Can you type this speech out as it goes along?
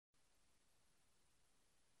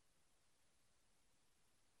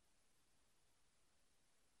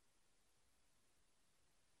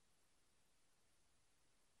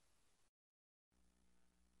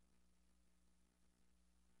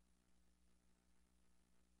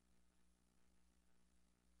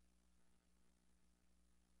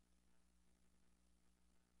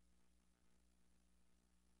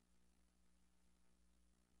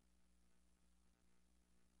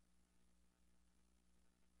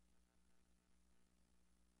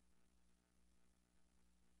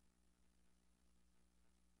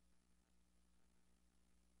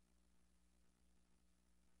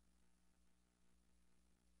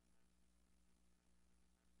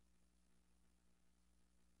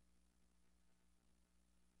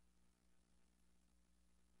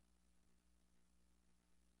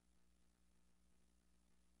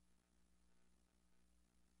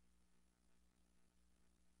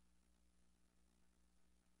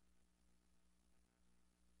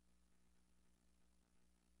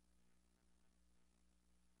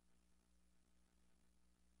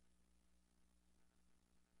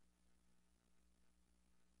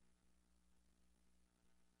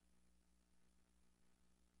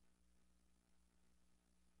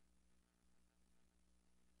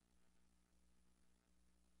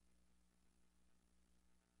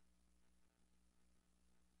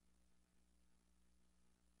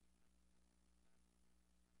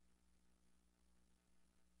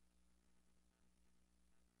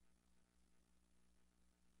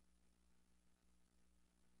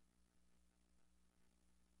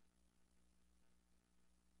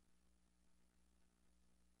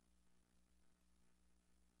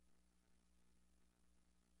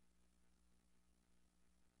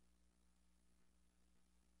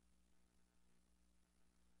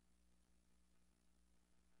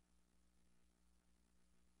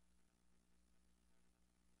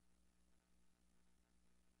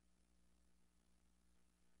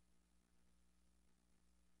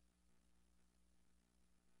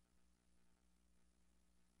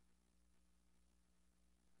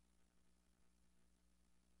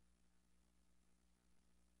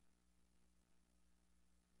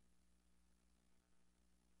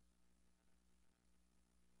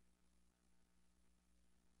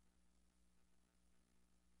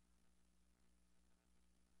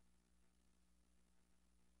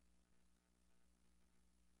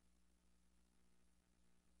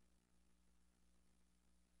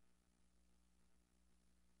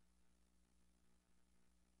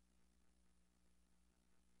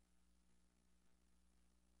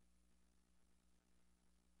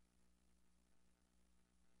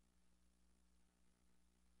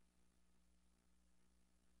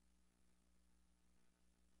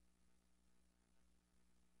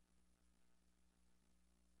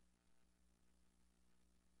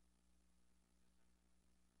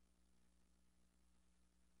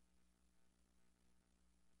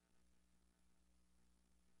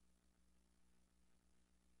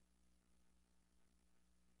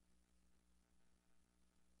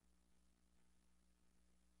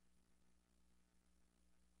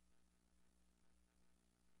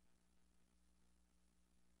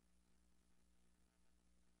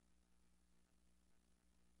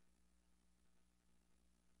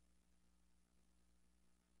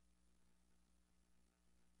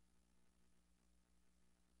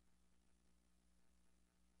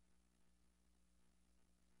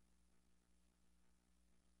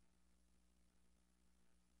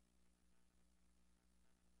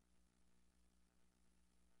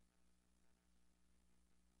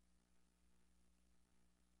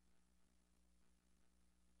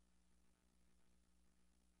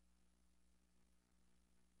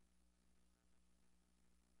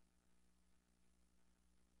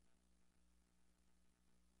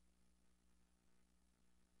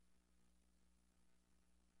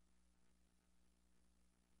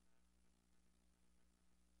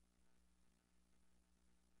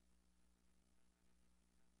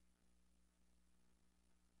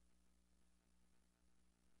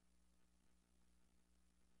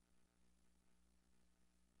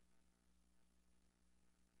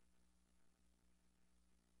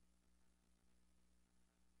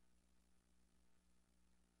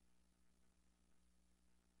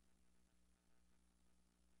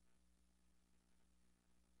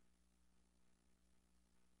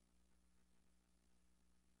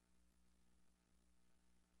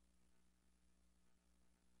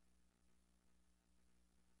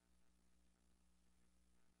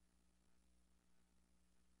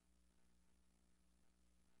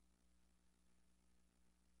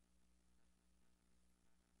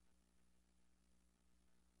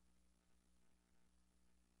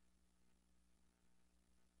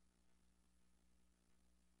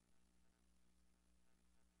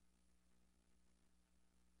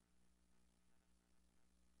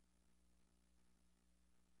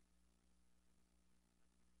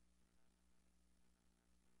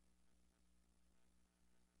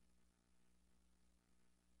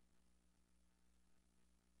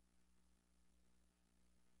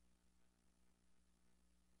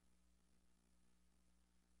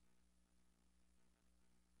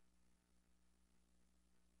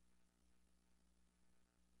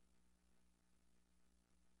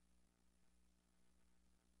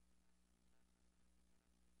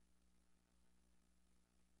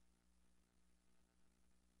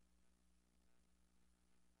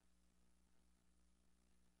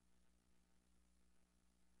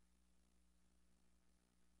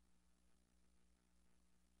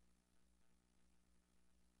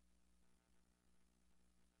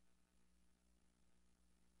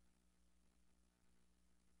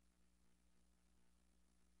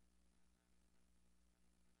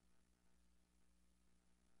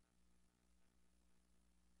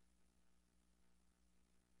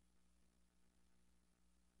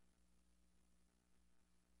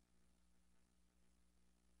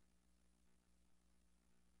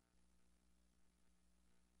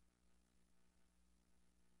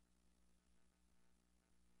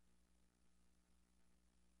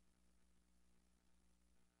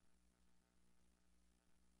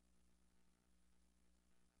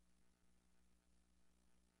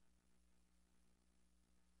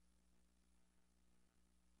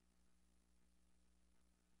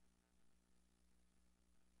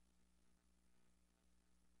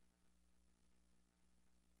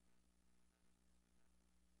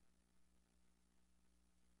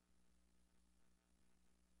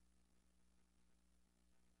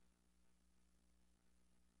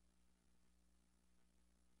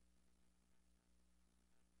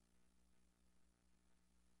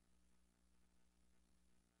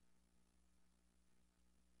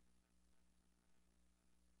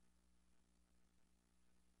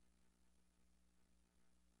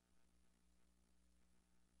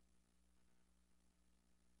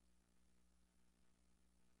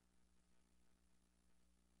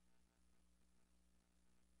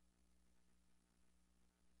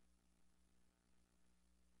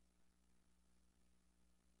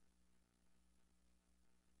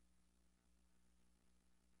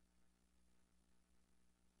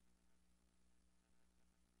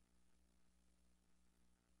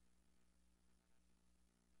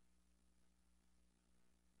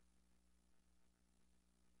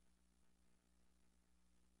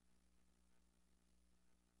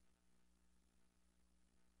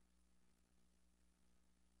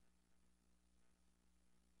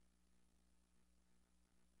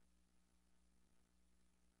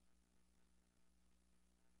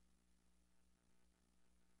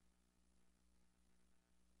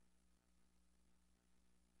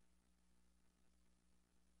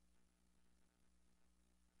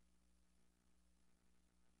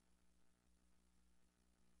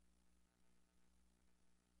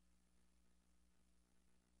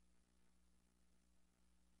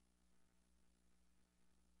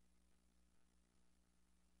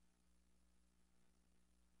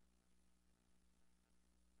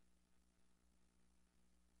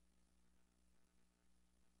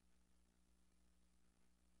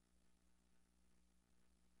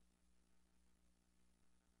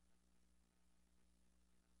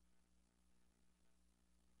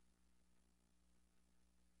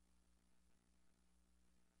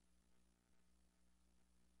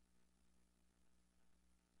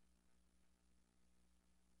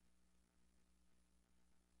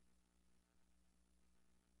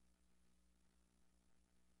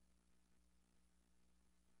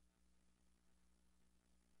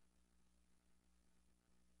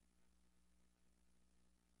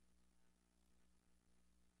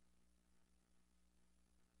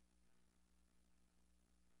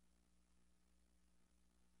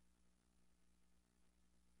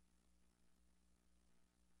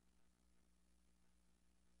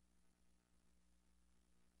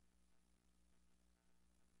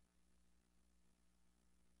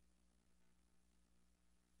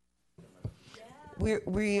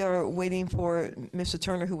We are waiting for Mr.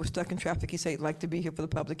 Turner, who was stuck in traffic. He said he'd like to be here for the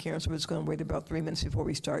public hearing, so we're just going to wait about 3 minutes before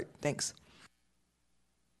we start. Thanks.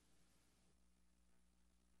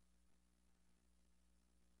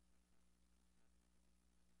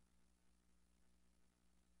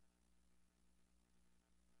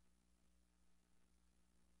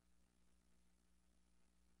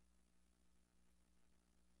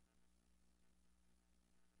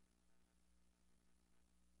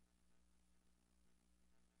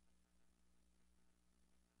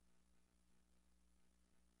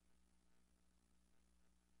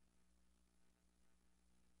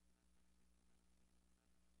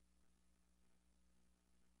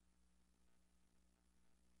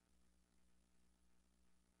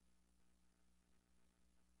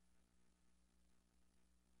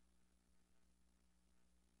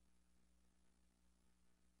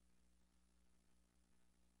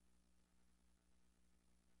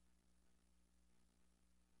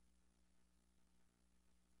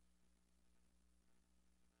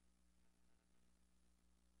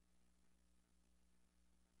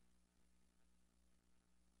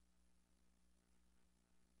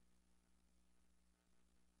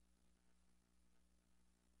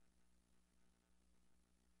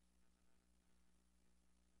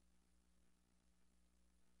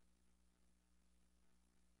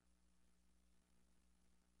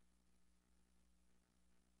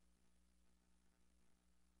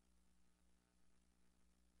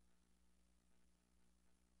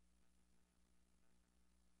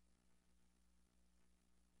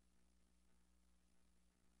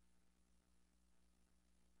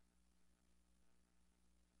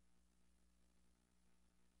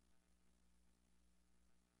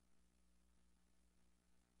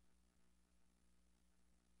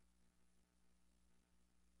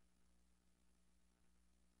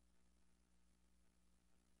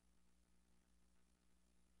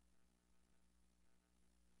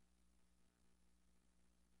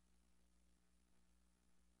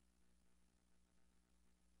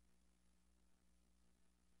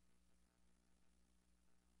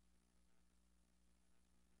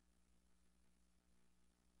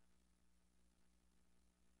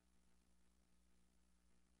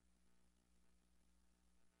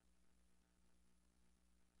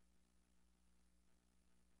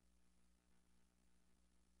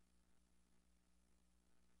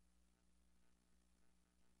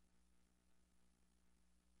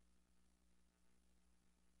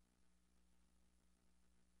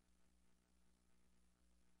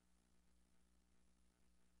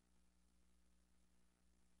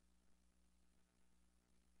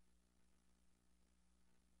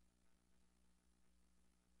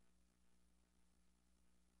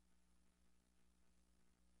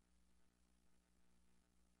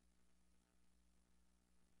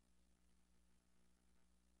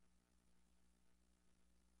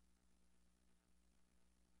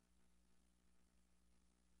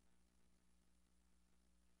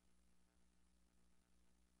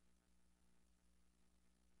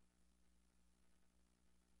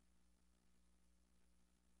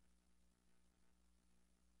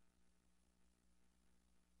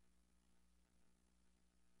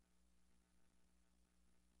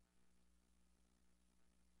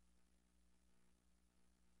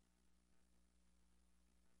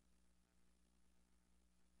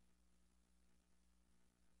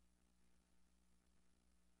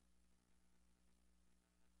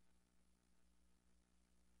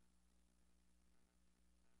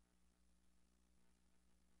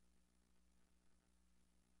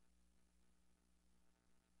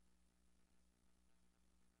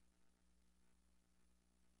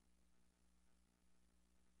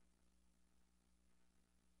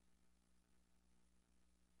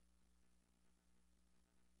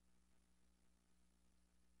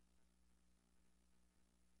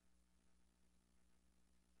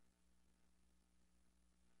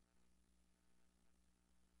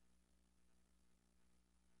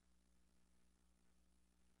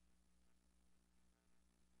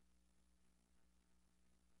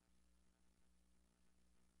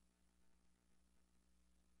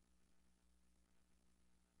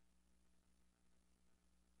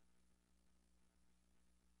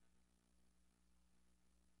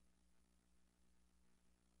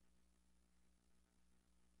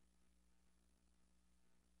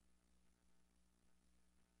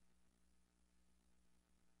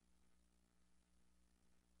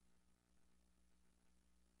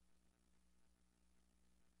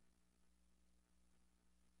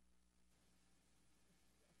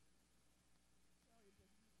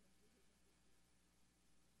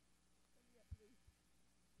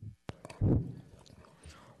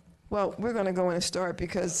 Well, we're going to go in and start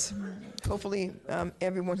because hopefully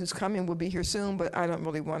everyone who's coming will be here soon, but I don't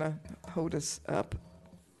really want to hold us up.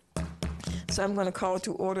 So I'm going to call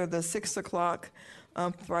to order the 6 o'clock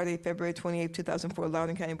Friday, February 28, 2004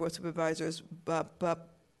 Loudoun County Board of Supervisors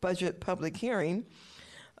budget public hearing.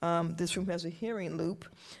 This room has a hearing loop.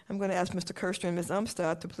 I'm going to ask Mr. Kirster and Ms.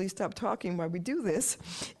 Umstadt to please stop talking while we do this.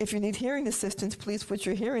 If you need hearing assistance, please put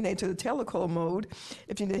your hearing aid to the telecall mode.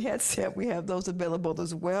 If you need a headset, we have those available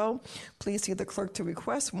as well. Please see the clerk to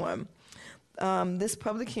request one. This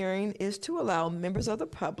public hearing is to allow members of the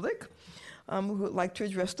public who would like to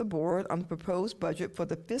address the board on the proposed budget for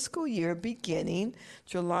the fiscal year beginning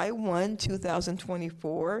July 1,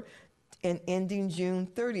 2024, and ending June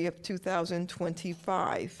 30th,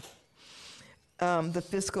 2025. The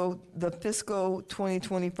fiscal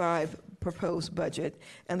 2025 proposed budget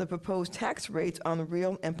and the proposed tax rates on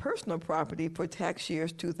real and personal property for tax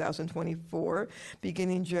years 2024,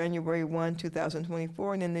 beginning January 1,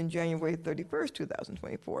 2024, and ending January 31st,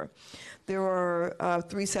 2024. There are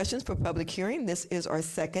 3 sessions for public hearing. This is our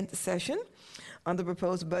second session on the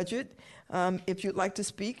proposed budget. If you'd like to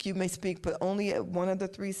speak, you may speak, but only at one of the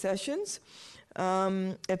 3 sessions.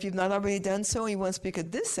 If you've not already done so and you want to speak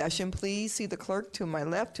at this session, please see the clerk to my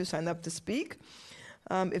left to sign up to speak.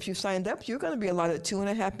 If you signed up, you're going to be allotted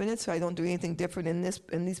 2.5 minutes, so I don't do anything different in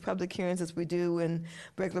these public hearings as we do in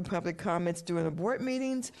regular public comments during the board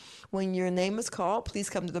meetings. When your name is called, please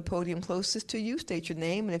come to the podium closest to you, state your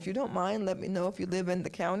name, and if you don't mind, let me know if you live in the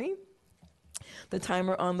county. The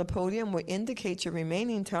timer on the podium will indicate your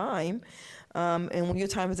remaining time, and when your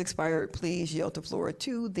time has expired, please yield the floor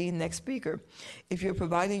to the next speaker. If you're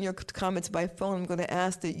providing your comments by phone, I'm going to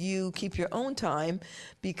ask that you keep your own time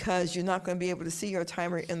because you're not going to be able to see your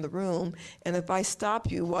timer in the room. And if I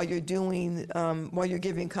stop you while you're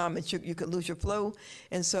giving comments, you could lose your flow.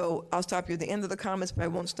 And so I'll stop you at the end of the comments, but I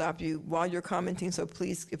won't stop you while you're commenting. So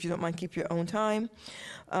please, if you don't mind, keep your own time.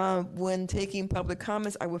 When taking public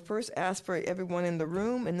comments, I will first ask for everyone in the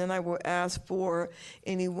room, and then I will ask for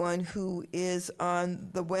anyone who is on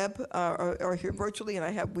the web or here virtually,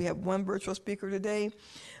 and we have one virtual speaker today.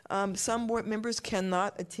 Some board members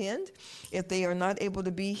cannot attend. If they are not able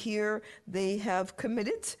to be here, they have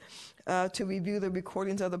committed to review the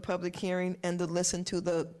recordings of the public hearing and to listen to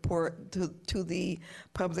the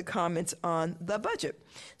public comments on the budget.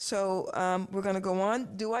 So we're going to go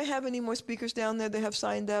on. Do I have any more speakers down there that have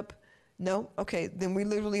signed up? No? Okay, then we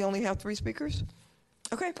literally only have 3 speakers?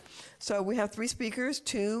 Okay, so we have 3 speakers,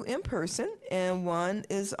 2 in person and 1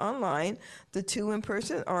 is online. The 2 in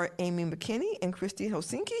person are Amy McKinney and Christy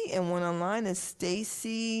Helsinki, and 1 online is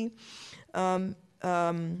Stacy McVinson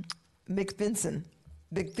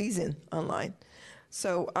online.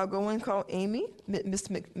 So I'll go and call Amy, Miss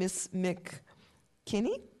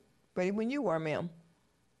McKinney. Ready when you are, ma'am.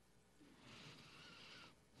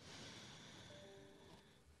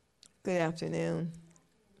 Good afternoon.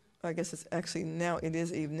 I guess it's actually now it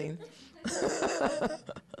is evening. My name is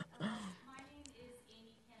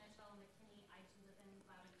Amy Canachella McKinney. I do live in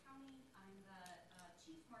Loudoun County. I'm the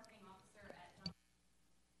Chief Marketing Officer at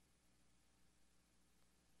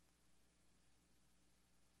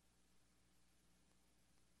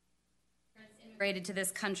immigrated to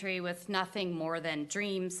this country with nothing more than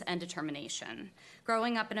dreams and determination.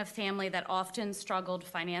 Growing up in a family that often struggled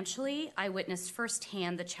financially, I witnessed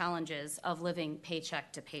firsthand the challenges of living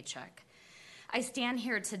paycheck to paycheck. I stand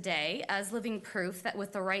here today as living proof that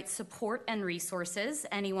with the right support and resources,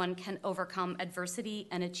 anyone can overcome adversity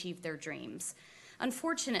and achieve their dreams.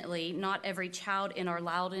 Unfortunately, not every child in our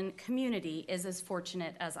Loudoun community is as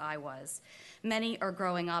fortunate as I was. Many are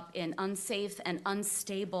growing up in unsafe and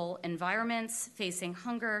unstable environments, facing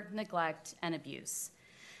hunger, neglect, and abuse.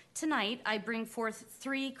 Tonight, I bring forth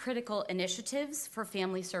 3 critical initiatives for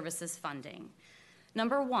family services funding.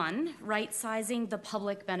 Number 1, right-sizing the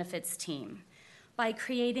public benefits team. By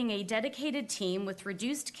creating a dedicated team with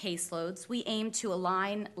reduced caseloads, we aim to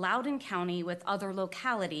align Loudoun County with other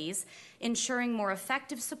localities, ensuring more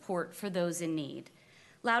effective support for those in need.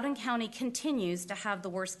 Loudoun County continues to have the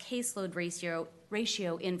worst caseload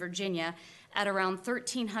ratio in Virginia at around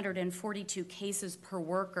 1,342 cases per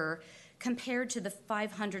worker, compared to the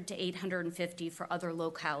 500 to 850 for other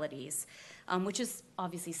localities, which is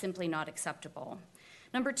obviously simply not acceptable.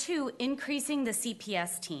 Number 2, increasing the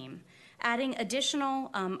CPS team. Adding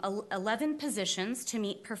additional 11 positions to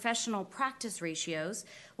meet professional practice ratios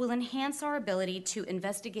will enhance our ability to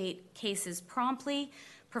investigate cases promptly,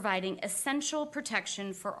 providing essential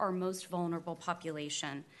protection for our most vulnerable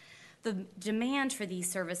population. The demand for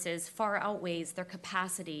these services far outweighs their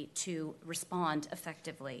capacity to respond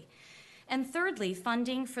effectively. And thirdly,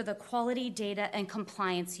 funding for the Quality Data and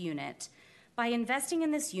Compliance Unit. By investing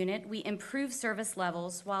in this unit, we improve service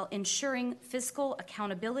levels while ensuring fiscal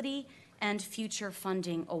accountability and future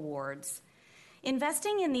funding awards.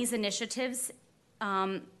 Investing in these initiatives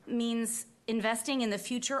means investing in the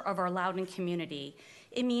future of our Loudoun community.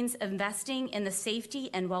 It means investing in the safety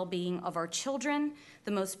and well-being of our children,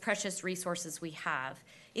 the most precious resources we have.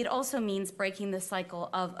 It also means breaking the cycle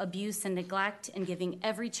of abuse and neglect and giving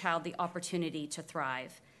every child the opportunity to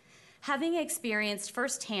thrive. Having experienced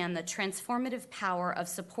firsthand the transformative power of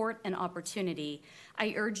support and opportunity,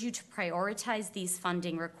 I urge you to prioritize these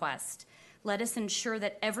funding requests. Let us ensure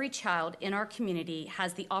that every child in our community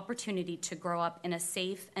has the opportunity to grow up in a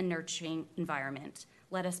safe and nurturing environment.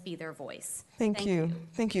 Let us be their voice. Thank you.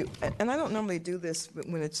 Thank you. And I don't normally do this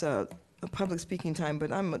when it's a public speaking time,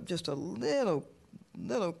 but I'm just a little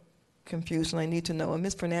confused, and I need to know. And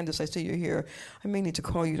Ms. Fernandez, I see you're here. I may need to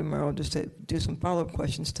call you tomorrow just to do some follow-up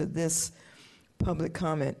questions to this public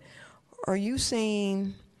comment. Are you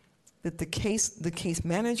saying that the case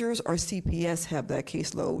managers or CPS have that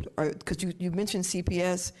caseload? Because you mentioned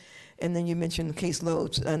CPS, and then you mentioned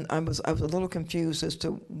caseloads, and I was a little confused as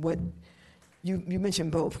to what you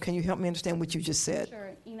mentioned both. Can you help me understand what you just said?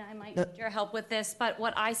 Sure, Ina, I might need your help with this, but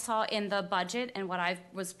what I saw in the budget and what I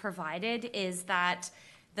was provided is that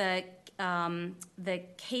the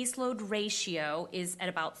caseload ratio is at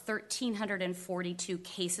about 1,342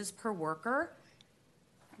 cases per worker.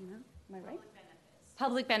 Ina, am I right?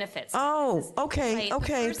 Public benefits. Oh, okay, Right,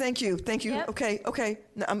 okay, thank you. Yep. Okay.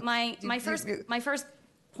 No, My first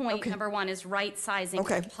point, Okay. number one, is right sizing.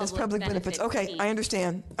 Okay, the that's public benefits. Okay, team. I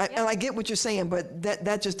understand. And I get what you're saying, but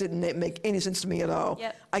that just didn't make any sense to me at all.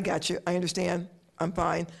 Yep. I got you. I understand. I'm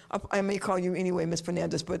fine. I may call you anyway, Ms.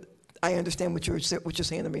 Fernandez, but I understand what you're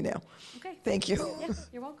saying to me now. Okay. Thank you. Yeah,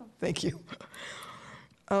 you're welcome. Thank you.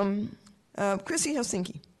 Chrissy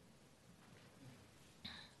Helsinki.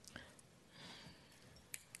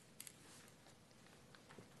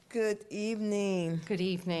 Good evening. Good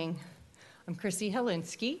evening. I'm Chrissy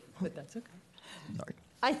Helinski, but that's okay. Sorry.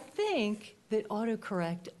 I think that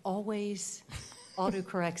autocorrect always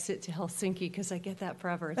autocorrects it to Helsinki because I get that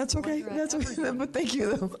forever. It's That's the okay. one That's direct okay. But thank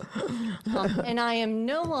you, though. and I am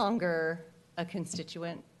no longer a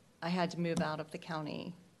constituent. I had to move out of the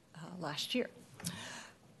county last year.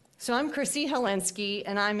 So I'm Chrissy Helensky,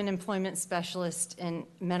 and I'm an employment specialist in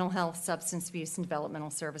mental health, substance abuse, and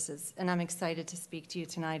developmental services. And I'm excited to speak to you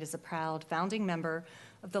tonight as a proud founding member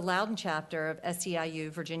of the Loudoun chapter of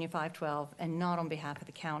SEIU Virginia 512, and not on behalf of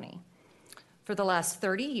the county. For the last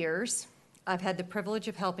 30 years, I've had the privilege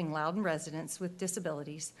of helping Loudoun residents with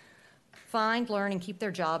disabilities find, learn, and keep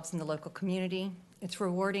their jobs in the local community. It's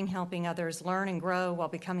rewarding helping others learn and grow while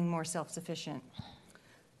becoming more self-sufficient.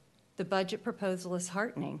 The budget proposal is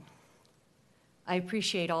heartening. I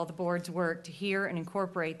appreciate all the board's work to hear and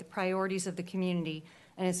incorporate the priorities of the community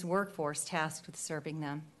and its workforce tasked with serving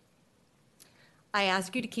them. I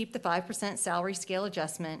ask you to keep the 5% salary scale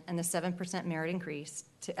adjustment and the 7% merit increase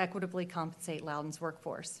to equitably compensate Loudoun's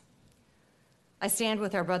workforce. I stand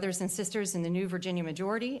with our brothers and sisters in the new Virginia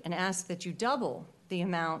majority and ask that you double the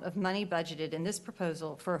amount of money budgeted in this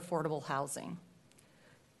proposal for affordable housing.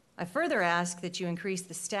 I further ask that you increase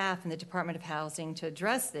the staff in the Department of Housing to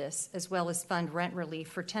address this, as well as fund rent relief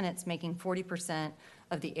for tenants making 40%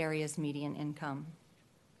 of the area's median income.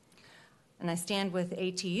 And I stand with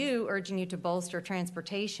ATU urging you to bolster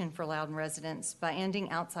transportation for Loudoun residents by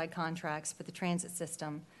ending outside contracts for the transit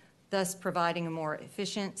system, thus providing a more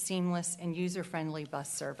efficient, seamless, and user-friendly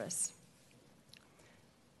bus service.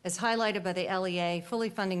 As highlighted by the LEA, fully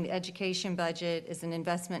funding the education budget is an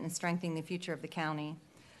investment in strengthening the future of the county.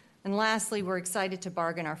 And lastly, we're excited to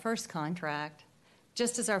bargain our first contract,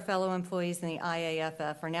 just as our fellow employees in the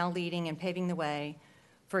IAFF are now leading and paving the way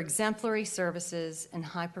for exemplary services and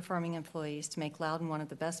high-performing employees to make Loudoun one of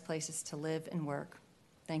the best places to live and work.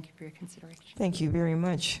 Thank you for your consideration. Thank you very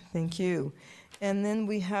much. Thank you. And then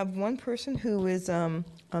we have one person who is on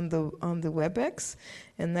the WebEx,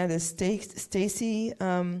 and that is Stacy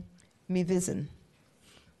Mivizin.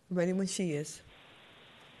 Ready when she is.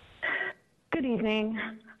 Good evening.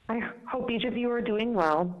 I hope each of you are doing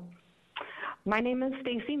well. My name is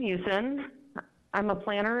Stacy Musin. I'm a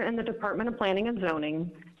planner in the Department of Planning and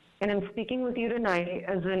Zoning, and I'm speaking with you tonight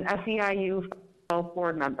as an SEIU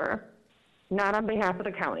board member, not on behalf of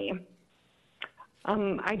the county.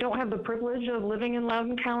 I don't have the privilege of living in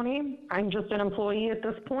Loudoun County. I'm just an employee at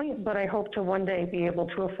this point, but I hope to one day be able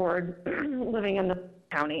to afford living in the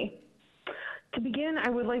county. To begin, I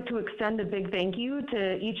would like to extend a big thank you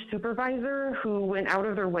to each supervisor who went out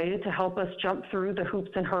of their way to help us jump through the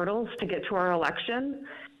hoops and hurdles to get to our election.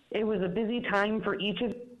 It was a busy time for each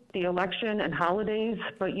of the election and holidays,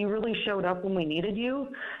 but you really showed up when we needed you,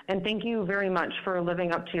 and thank you very much for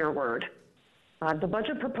living up to your word. The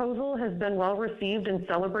budget proposal has been well received and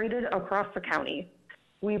celebrated across the county.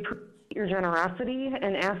 We appreciate your generosity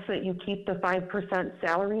and ask that you keep the 5%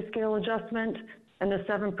 salary scale adjustment and the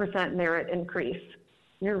 7% merit increase.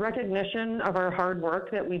 Your recognition of our hard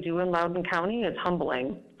work that we do in Loudoun County is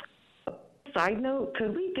humbling. Side note,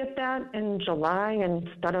 could we get that in July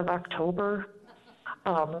instead of October?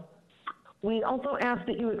 We also ask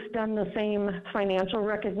that you extend the same financial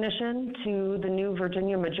recognition to the new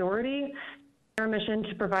Virginia majority, their mission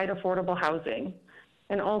to provide affordable housing,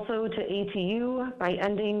 and also to ATU by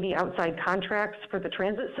ending the outside contracts for the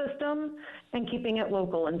transit system and keeping it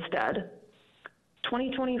local instead.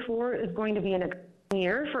 2024 is going to be an exciting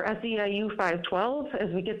year for SEIU 512 as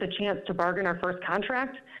we get the chance to bargain our first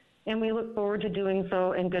contract, and we look forward to doing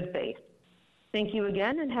so in good faith. Thank you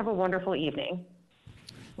again, and have a wonderful evening.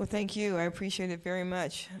 Well, thank you. I appreciate it very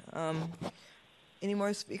much. Any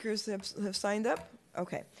more speakers that have signed up?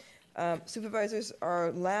 Okay. Supervisors,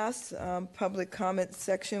 our last public comment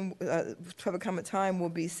section, public comment time will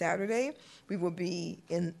be Saturday. We will be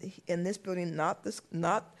in this building, not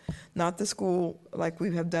the school like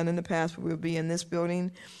we have done in the past, but we'll be in this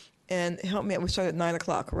building. And help me out, we start at 9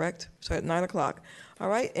 o'clock, correct? Start at 9 o'clock. All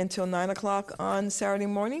right, until 9 o'clock on Saturday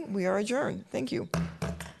morning, we are adjourned. Thank you.